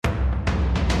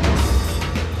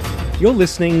You're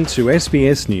listening to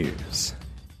SBS News.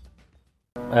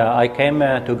 I came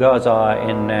to Gaza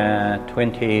in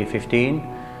 2015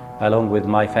 along with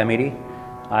my family.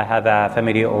 I have a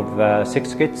family of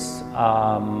 6 kids,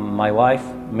 my wife,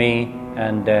 me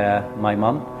and my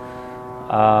mom.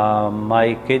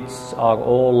 My kids are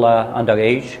all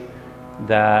underage.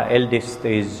 The eldest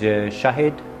is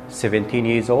Shahid, 17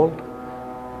 years old,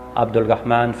 Abdul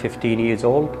Rahman, 15 years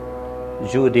old,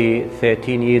 Judy,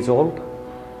 13 years old,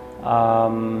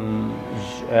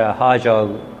 Hajar,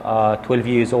 12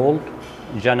 years old,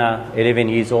 Jana, 11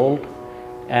 years old,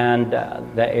 and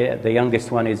the youngest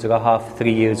one is Rafah,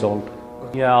 3 years old.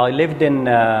 Yeah, I lived in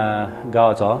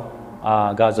Gaza,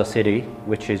 Gaza City,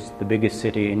 which is the biggest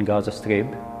city in Gaza Strip,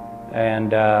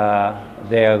 and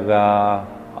there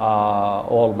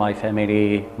all my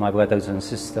family, my brothers and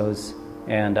sisters,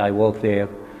 and I work there.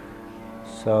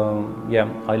 So yeah,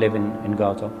 I live in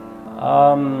Gaza.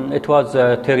 It was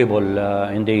terrible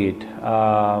indeed.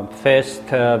 First,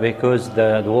 because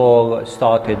the war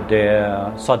started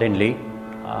suddenly.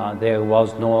 There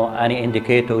was no any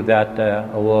indicator that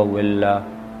a war will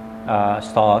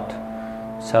start.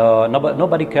 So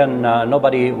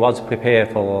nobody was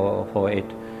prepared for it.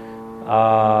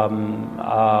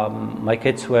 My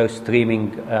kids were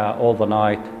screaming all the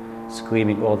night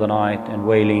and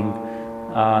wailing.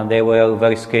 They were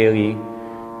very scary.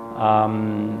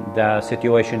 The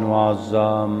situation was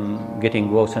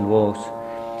getting worse and worse.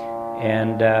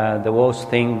 And the worst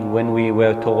thing, when we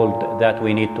were told that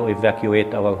we need to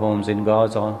evacuate our homes in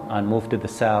Gaza and move to the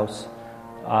south,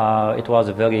 it was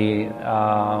a very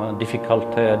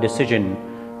difficult decision,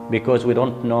 because we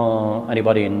don't know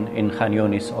anybody in Khan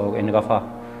Yunis or in Rafah.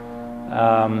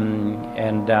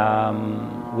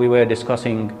 We were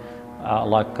discussing,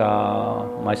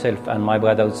 myself and my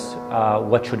brothers,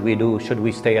 what should we do? Should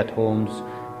we stay at homes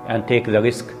and take the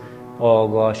risk,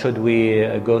 or should we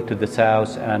go to the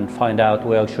south and find out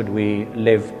where should we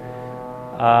live?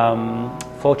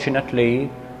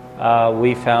 Fortunately,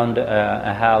 we found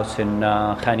a house in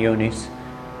Khan Yunis,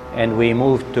 and we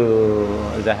moved to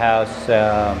the house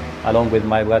along with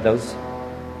my brothers.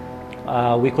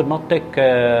 We could not take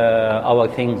our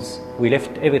things. We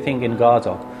left everything in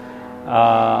Gaza.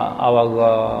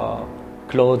 Our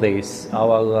clothes,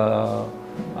 our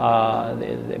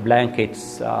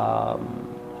blankets,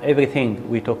 everything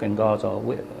we took in Gaza.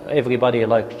 Everybody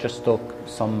just took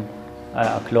some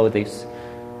clothes,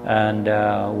 and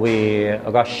we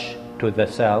rushed to the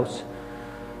south.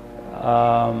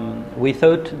 We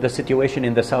thought the situation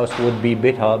in the south would be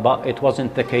better, but it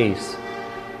wasn't the case.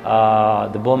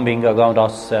 The bombing around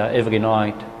us every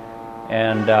night,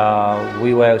 and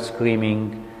we were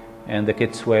screaming, and the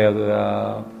kids were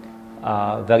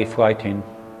very frightened.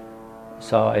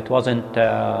 So it wasn't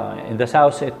in the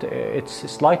south. It's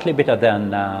slightly better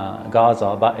than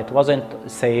Gaza, but it wasn't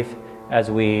safe as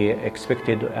we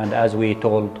expected and as we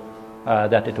told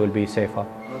that it will be safer.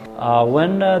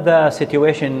 When the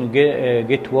situation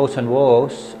get worse and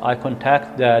worse, I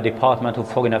contact the Department of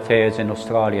Foreign Affairs in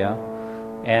Australia,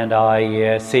 and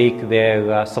I seek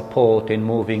their support in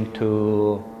moving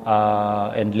to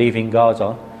and leaving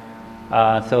Gaza.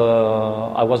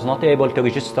 So I was not able to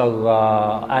register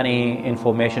any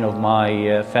information of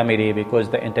my family, because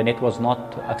the internet was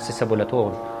not accessible at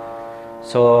all.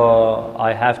 So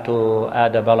I have to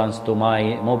add a balance to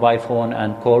my mobile phone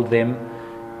and call them,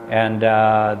 and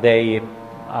they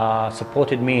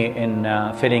supported me in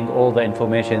filling all the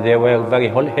information. They were very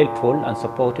helpful and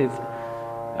supportive.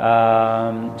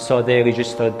 So they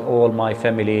registered all my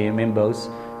family members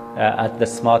at the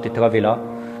Smart Traveller,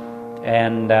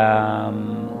 and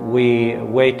we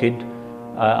waited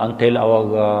until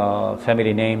our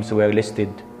family names were listed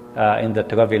in the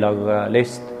traveller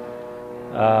list.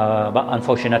 But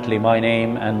unfortunately, my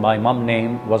name and my mom's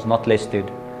name was not listed.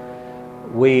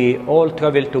 We all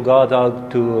traveled together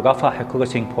to Rafah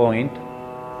crossing point,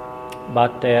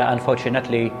 but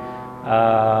unfortunately,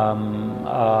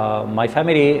 my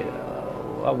family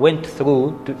went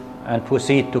through and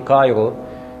proceed to Cairo,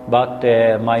 but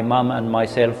my mom and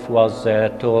myself was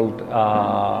told,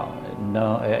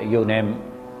 no, your name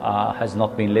have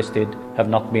not been listed,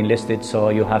 so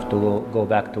you have to go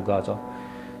back to Gaza.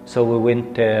 So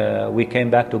we came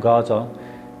back to Gaza,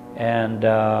 and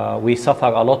we suffer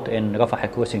a lot in Rafah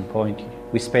crossing point.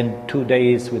 We spent 2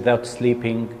 days without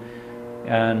sleeping,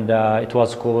 and it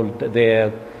was cold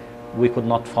there. We could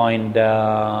not find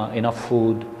enough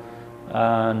food,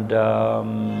 and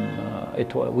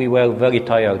we were very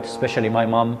tired, especially my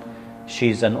mom.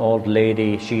 She's an old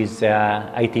lady. She's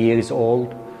 80 years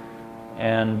old,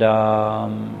 and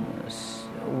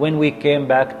when we came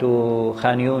back to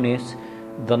Khan Yunis,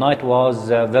 The night was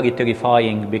very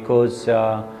terrifying because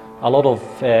a lot of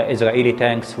Israeli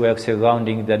tanks were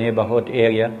surrounding the neighborhood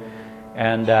area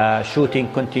and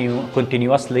shooting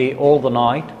continuously all the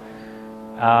night.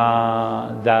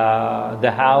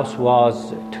 The house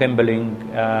was trembling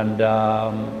and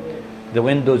the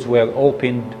windows were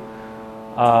opened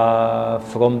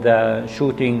from the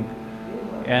shooting,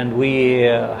 and we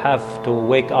have to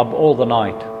wake up all the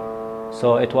night.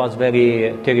 So it was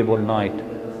very terrible night.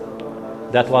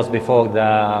 That was before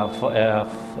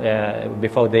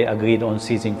before they agreed on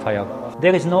ceasing fire.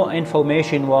 There is no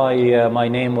information why my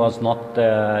name was not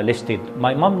listed.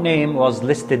 My mom's name was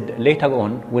listed later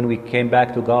on when we came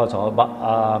back to Gaza,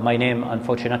 but my name,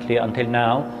 unfortunately, until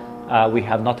now, we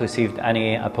have not received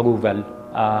any approval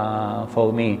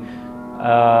for me.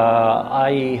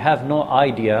 I have no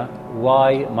idea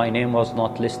why my name was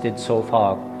not listed so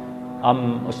far.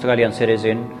 I'm Australian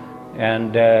citizen,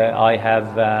 and I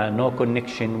have no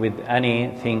connection with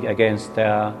anything against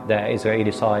the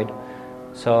Israeli side.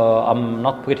 So I'm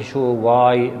not pretty sure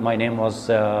why my name was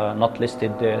not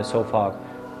listed so far.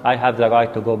 I have the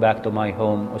right to go back to my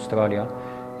home, Australia,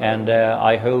 and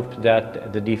I hope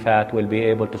that the DFAT will be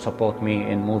able to support me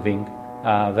in moving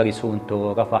very soon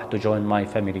to Rafah to join my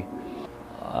family.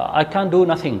 I can't do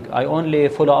nothing. I only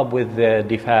follow up with the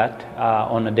DFAT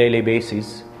on a daily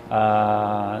basis.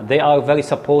 They are very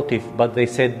supportive, but they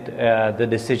said the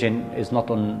decision is not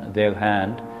on their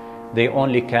hand. They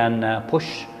only can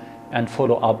push and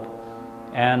follow up,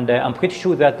 and I'm pretty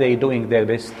sure that they're doing their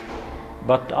best.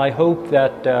 But I hope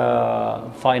that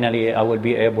finally I will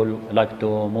be able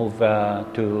to move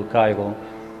to Cairo.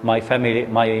 My family,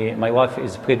 my wife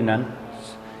is pregnant,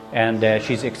 and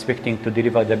she's expecting to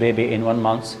deliver the baby in 1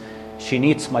 month. She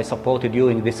needs my support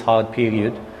during this hard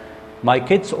period. My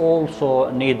kids also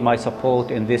need my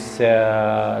support in this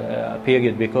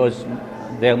period because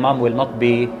their mom will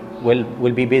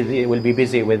be busy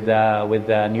with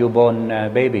the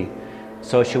newborn baby,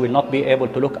 so she will not be able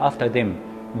to look after them.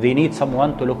 They need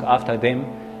someone to look after them.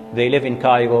 They live in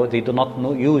Cairo. They do not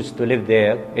used to live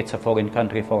there. It's a foreign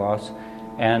country for us,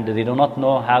 and they do not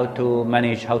know how to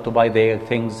manage, how to buy their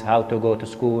things, how to go to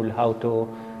school, how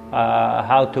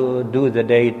to do the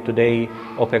day-to-day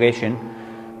operation.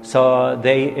 So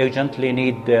they urgently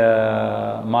need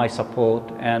my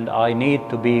support, and I need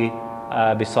to be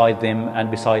beside them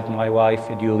and beside my wife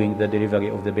during the delivery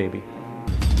of the baby.